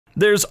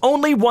There's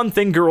only one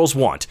thing girls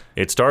want.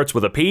 It starts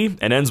with a P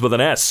and ends with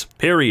an S.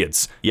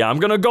 Periods. Yeah,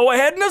 I'm gonna go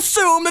ahead and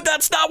assume that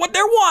that's not what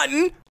they're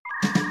wanting.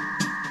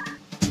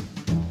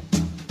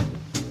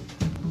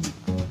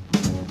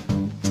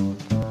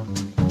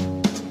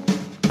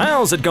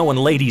 How's it going,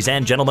 ladies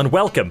and gentlemen?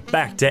 Welcome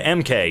back to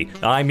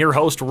EmKay. I'm your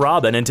host,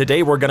 Robin, and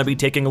today we're gonna be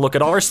taking a look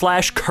at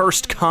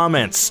r/cursed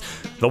comments.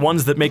 The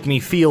ones that make me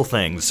feel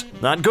things.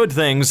 Not good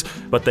things,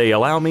 but they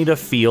allow me to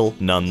feel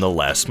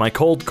nonetheless. My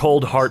cold,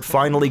 cold heart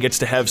finally gets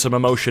to have some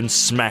emotion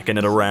smacking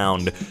it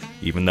around,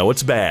 even though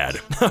it's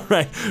bad.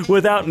 Alright,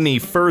 without any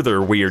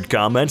further weird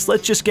comments,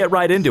 let's just get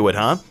right into it,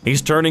 huh?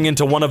 He's turning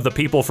into one of the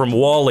people from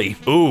WALL-E.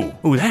 Ooh,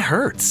 that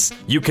hurts.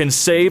 You can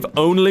save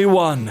only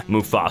one.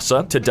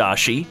 Mufasa,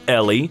 Tadashi,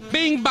 Ellie,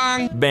 Bing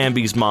bong!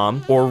 Bambi's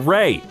mom, or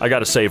Ray. I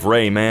gotta save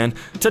Ray, man.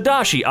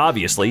 Tadashi,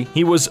 obviously.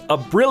 He was a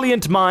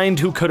brilliant mind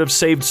who could have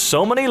saved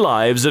so many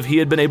lives if he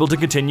had been able to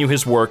continue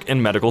his work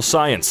in medical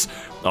science.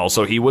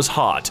 Also, he was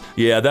hot.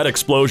 Yeah, that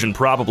explosion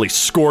probably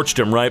scorched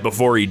him right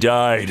before he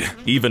died.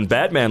 Even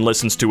Batman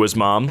listens to his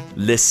mom.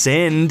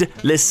 Listened.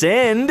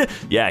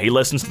 Yeah, he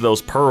listens to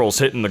those pearls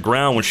hitting the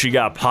ground when she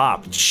got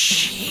popped.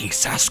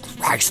 Jesus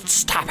Christ,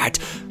 stop it.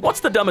 What's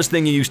the dumbest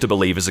thing you used to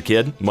believe as a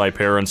kid? My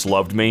parents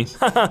loved me.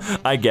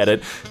 I get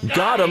it.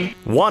 Got him.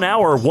 1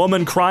 hour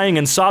woman crying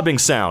and sobbing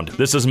sound.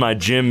 This is my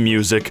gym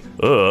music.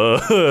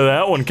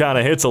 That one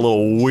kinda hits a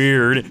little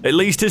weird. At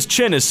least his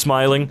chin is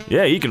smiling.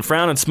 Yeah, he can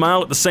frown and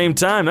smile at the same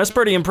time. That's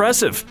pretty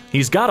impressive.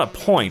 He's got a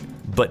point,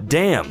 but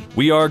damn.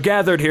 We are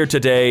gathered here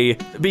today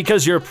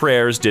because your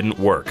prayers didn't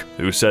work.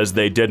 Who says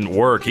they didn't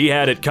work? He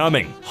had it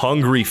coming.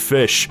 Hungry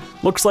fish.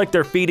 Looks like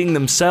they're feeding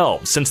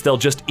themselves since they'll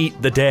just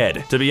eat the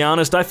dead. To be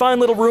honest, I find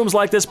little rooms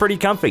like this pretty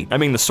comfy. I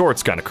mean, the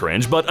sort's kinda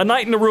cringe, but a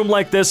night in a room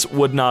like this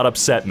would not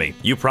upset me.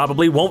 You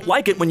probably won't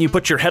like it when you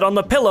put your head on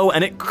the pillow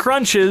and it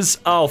crunches.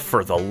 Oh,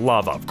 for the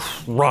love of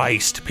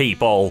Christ,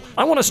 people.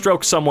 I want to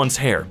stroke someone's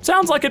hair.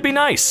 Sounds like it'd be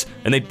nice.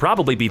 And they'd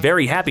probably be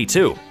very happy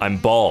too. I'm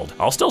bald.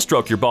 I'll still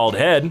stroke your bald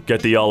head.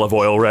 Get the olive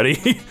oil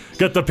ready.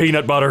 Get the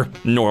peanut butter.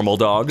 Normal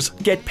dogs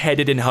get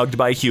petted and hugged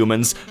by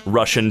humans.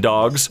 Russian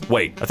dogs.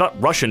 Wait, I thought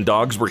Russian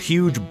dogs were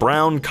huge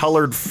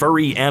brown-colored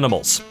furry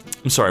animals.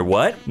 I'm sorry,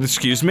 what?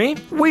 Excuse me?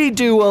 We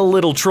do a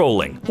little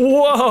trolling.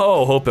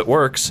 Whoa, hope it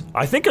works.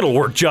 I think it'll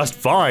work just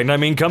fine. I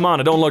mean, come on,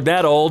 it don't look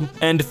that old.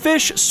 And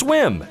fish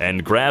swim,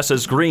 and grass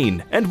is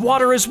green, and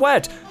water is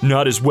wet.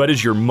 Not as wet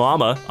as your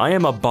mama. I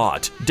am a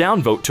bot.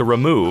 Downvote to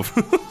remove.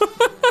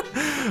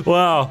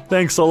 Wow,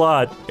 thanks a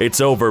lot. It's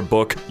over,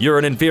 book. You're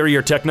an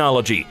inferior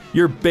technology.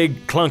 Your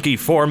big, clunky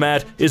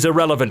format is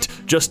irrelevant.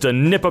 Just a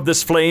nip of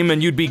this flame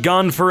and you'd be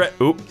gone for it.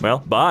 Oop, well,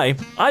 bye.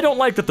 I don't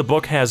like that the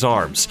book has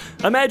arms.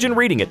 Imagine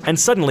reading it and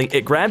suddenly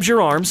it grabs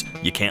your arms.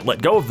 You can't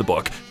let go of the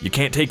book. You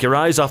can't take your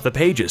eyes off the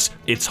pages.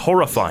 It's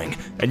horrifying.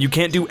 And you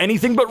can't do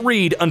anything but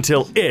read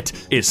until it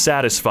is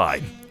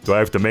satisfied. Do I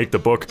have to make the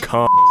book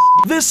calm?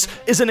 This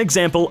is an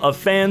example of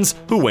fans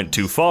who went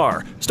too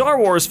far. Star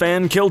Wars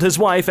fan killed his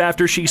wife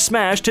after she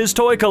smashed his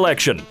toy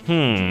collection.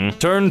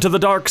 Turned to the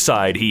dark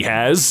side, he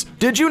has.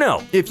 Did you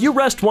know, if you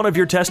rest one of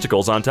your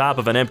testicles on top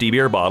of an empty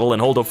beer bottle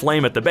and hold a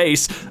flame at the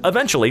base,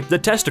 eventually the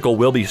testicle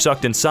will be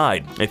sucked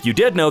inside. If you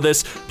did know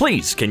this,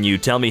 please, can you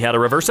tell me how to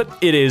reverse it?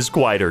 It is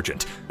quite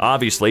urgent.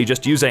 Obviously,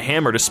 just use a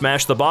hammer to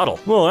smash the bottle.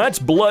 Well, that's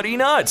bloody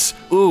nuts.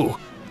 Ooh.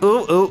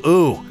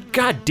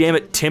 God damn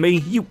it,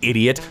 Timmy, you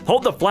idiot.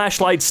 Hold the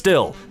flashlight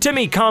still.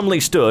 Timmy calmly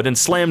stood and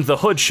slammed the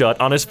hood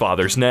shut on his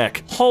father's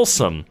neck.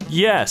 Wholesome.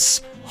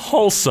 Yes.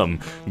 Wholesome.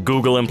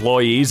 Google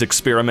employees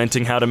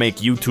experimenting how to make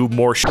YouTube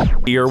more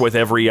shittier with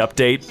every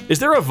update. Is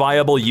there a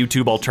viable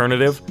YouTube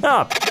alternative?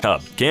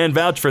 Can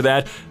vouch for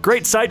that.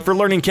 Great site for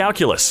learning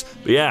calculus.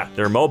 But yeah,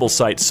 their mobile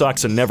site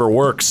sucks and never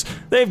works.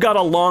 They've got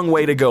a long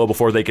way to go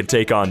before they can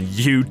take on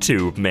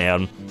YouTube,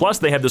 man. Plus,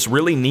 they have this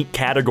really neat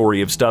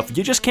category of stuff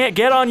you just can't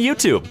get on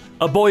YouTube.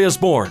 A Boy Is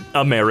Born.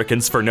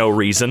 Americans for no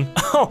reason.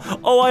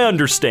 Oh, I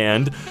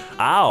understand.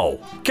 Ow.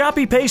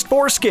 Copy-paste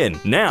foreskin.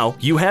 Now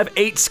you have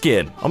 8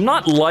 skin. I'm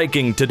not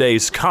liking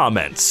today's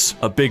comments.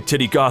 A big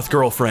titty goth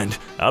girlfriend.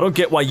 I don't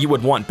get why you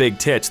would want big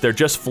tits. They're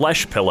just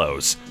flesh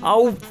pillows.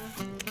 Oh,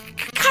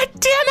 God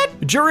damn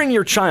it! During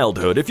your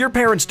childhood, if your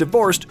parents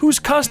divorced, whose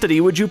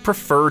custody would you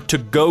prefer to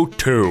go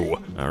to?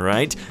 All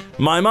right.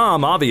 My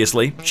mom,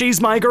 obviously.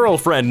 She's my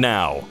girlfriend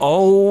now.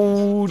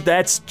 Oh,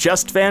 that's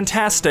just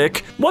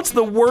fantastic. What's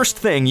the worst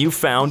thing you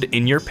found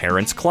in your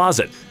parents'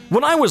 closet?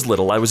 When I was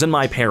little, I was in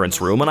my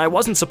parents' room and I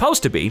wasn't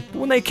supposed to be.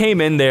 When they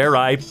came in there,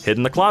 I hid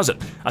in the closet.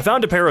 I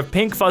found a pair of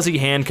pink fuzzy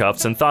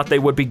handcuffs and thought they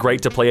would be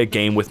great to play a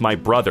game with my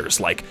brothers,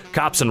 like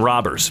cops and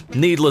robbers.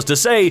 Needless to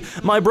say,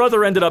 my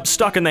brother ended up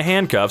stuck in the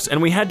handcuffs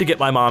and we had to get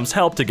my mom's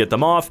help to get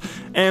them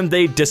off, and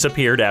they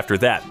disappeared after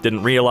that.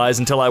 Didn't realize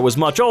until I was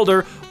much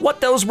older what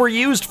those were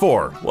used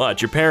for.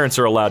 What, your parents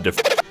are allowed to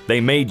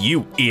They made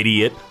you,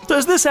 idiot.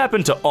 Does this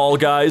happen to all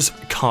guys?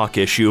 Cock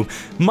issue.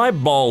 My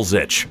balls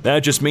itch. That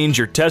just means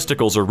your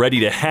testicles are ready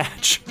to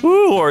hatch.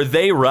 Ooh, are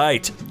they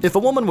right? If a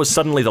woman was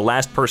suddenly the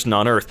last person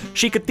on Earth,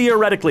 she could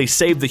theoretically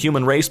save the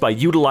human race by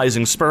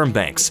utilizing sperm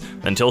banks,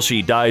 until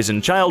she dies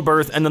in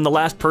childbirth and then the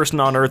last person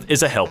on Earth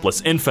is a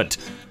helpless infant.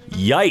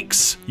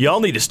 Yikes.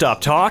 Y'all need to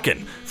stop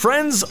talking.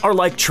 Friends are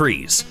like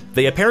trees.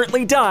 They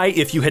apparently die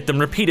if you hit them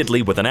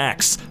repeatedly with an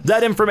axe.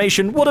 That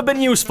information would have been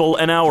useful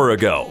an hour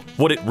ago.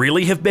 Would it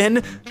really have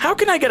been? How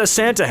can I get a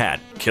Santa hat?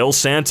 Kill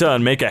Santa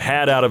and make a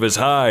hat out of his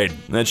hide.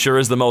 That sure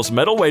is the most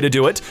metal way to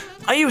do it.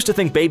 I used to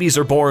think babies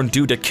are born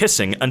due to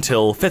kissing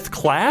until 5th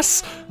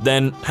class?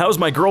 Then how's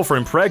my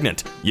girlfriend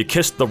pregnant? You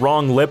kissed the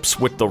wrong lips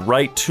with the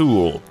right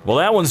tool. Well,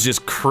 that one's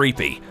just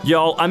creepy.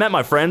 Y'all, I'm at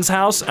my friend's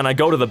house and I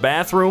go to the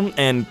bathroom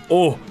and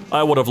oh,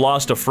 I would have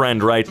lost a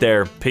friend right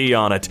there. Pee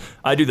on it.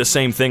 I do the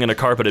same thing in a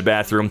carpeted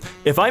bathroom.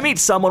 If I meet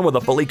someone with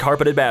a fully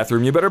carpeted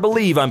bathroom, you better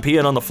believe I'm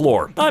peeing on the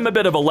floor. I'm a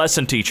bit of a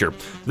lesson teacher.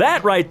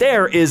 That right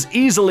there is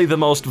easily the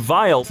most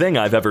vile thing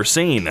I've ever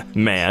seen.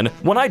 Man,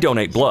 when I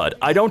donate blood,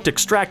 I don't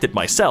extract it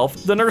myself,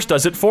 the nurse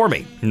does it for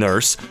me.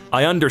 Nurse,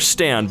 I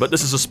understand, but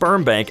this is a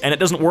sperm bank and it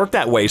doesn't work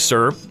that way,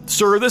 sir.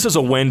 Sir, this is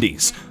a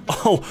Wendy's.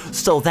 Oh,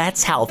 so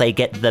that's how they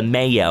get the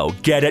mayo.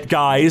 Get it,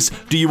 guys?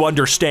 Do you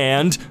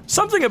understand?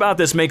 Something about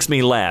this makes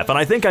me laugh, and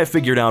I think I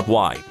figured out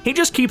why. He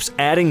just keeps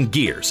adding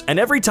gears, and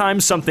every time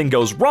something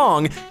goes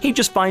wrong, he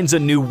just finds a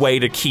new way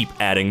to keep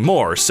adding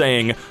more,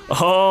 saying,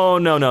 oh,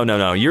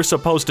 no, you're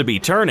supposed to be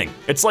turning.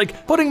 It's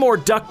like putting more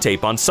duct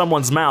tape on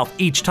someone's mouth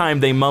each time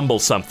they mumble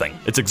something.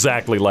 It's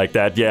exactly like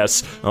that,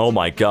 yes. Oh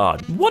my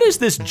god. What is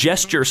this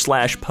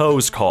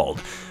gesture/pose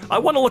called? I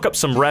want to look up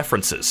some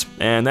references,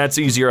 and that's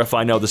easier if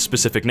I know the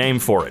specific name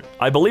for it.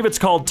 I believe it's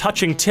called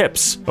touching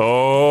tips.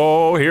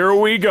 Oh, here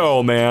we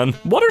go, man.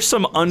 What are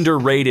some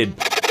underrated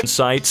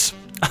sites?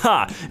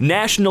 Ha!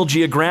 National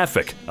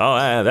Geographic.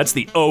 Oh, that's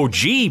the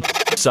OG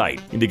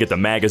site. Need to get the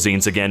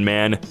magazines again,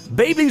 man.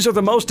 Babies are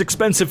the most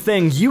expensive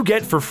thing you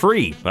get for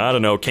free. I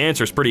don't know,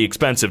 cancer's pretty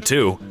expensive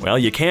too. Well,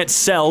 you can't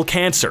sell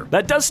cancer.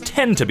 That does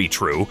tend to be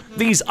true.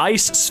 These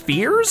ice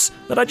spheres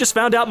that I just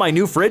found out my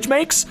new fridge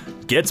makes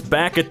gets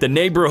back at the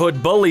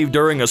neighborhood bully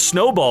during a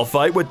snowball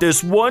fight with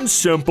this one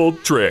simple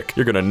trick.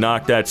 You're gonna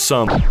knock that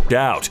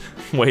out.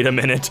 Wait a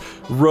minute.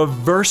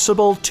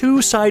 Reversible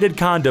two-sided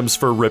condoms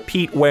for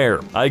repeat wear.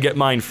 I get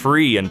mine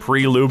free and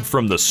pre-lubed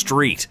from the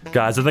street.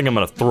 Guys, I think I'm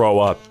gonna throw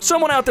up.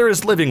 Someone out there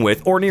is living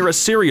with or near a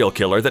serial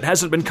killer that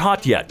hasn't been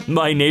caught yet.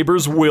 My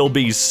neighbors will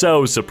be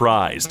so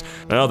surprised.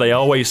 Well, they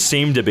always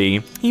seem to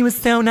be. He was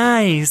so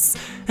nice.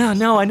 Oh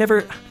no, I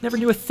never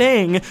knew a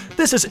thing.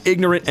 This is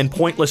ignorant and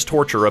pointless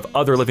torture of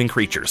other living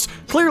creatures.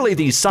 Clearly,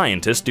 these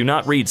scientists do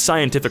not read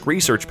scientific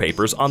research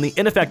papers on the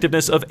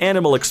ineffectiveness of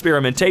animal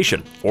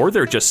experimentation, or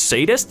they're just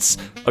sadists?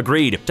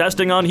 Agreed,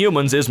 testing on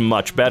humans is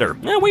much better.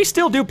 We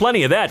still do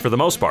plenty of that for the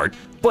most part,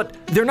 but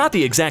they're not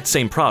the exact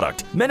same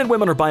product. Men and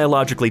women are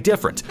biologically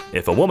different.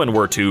 If a woman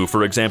were to,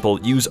 for example,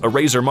 use a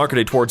razor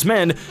marketed towards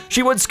men,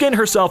 she would skin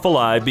herself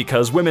alive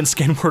because women's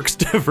skin works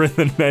different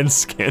than men's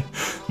skin.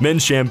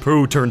 Men's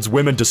shampoo turns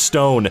women to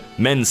stone.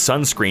 Men's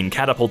sunscreen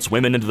catapults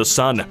women into the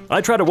sun.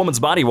 I tried a woman's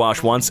body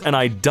wash once and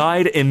I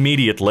died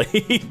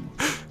immediately.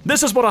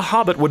 This is what a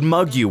hobbit would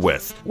mug you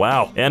with.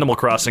 Wow, Animal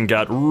Crossing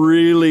got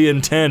really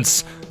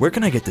intense. Where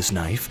can I get this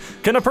knife?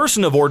 Can a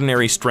person of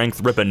ordinary strength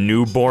rip a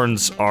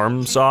newborn's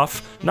arms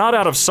off? Not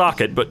out of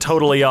socket, but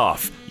totally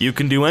off. You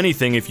can do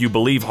anything if you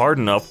believe hard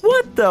enough.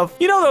 What the?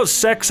 You know those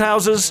sex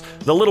houses?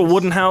 The little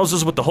wooden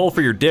houses with the hole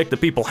for your dick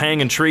that people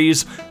hang in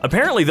trees?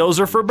 Apparently those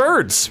are for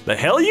birds. The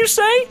hell you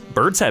say?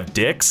 Birds have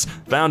dicks?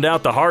 Found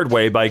out the hard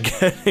way by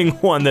getting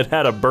one that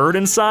had a bird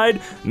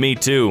inside? Me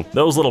too.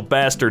 Those little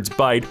bastards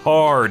bite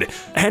hard.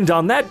 And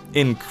on that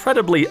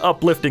incredibly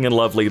uplifting and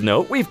lovely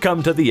note, we've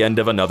come to the end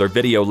of another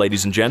video,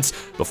 ladies and gents.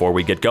 Before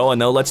we get going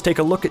though, let's take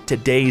a look at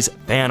today's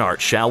fan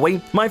art, shall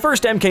we? My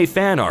first EmKay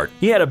fan art.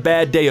 He had a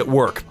bad day at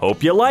work.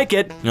 Hope you like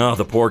it. Oh,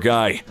 the poor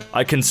guy.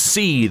 I can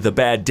see the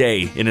bad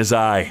day in his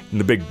eye, and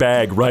the big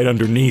bag right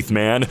underneath,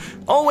 man.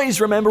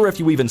 Always remember, if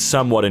you even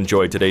somewhat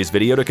enjoyed today's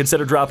video, to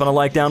consider dropping a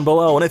like down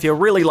below, and if you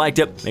really liked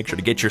it, make sure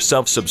to get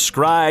yourself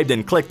subscribed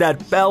and click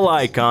that bell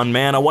icon,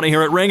 man. I want to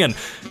hear it ringing.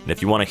 And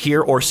if you want to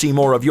hear or see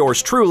more of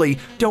yours truly,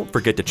 don't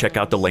forget to check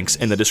out the links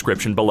in the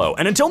description below.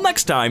 And until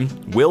next time,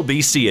 we'll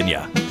be seeing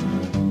ya.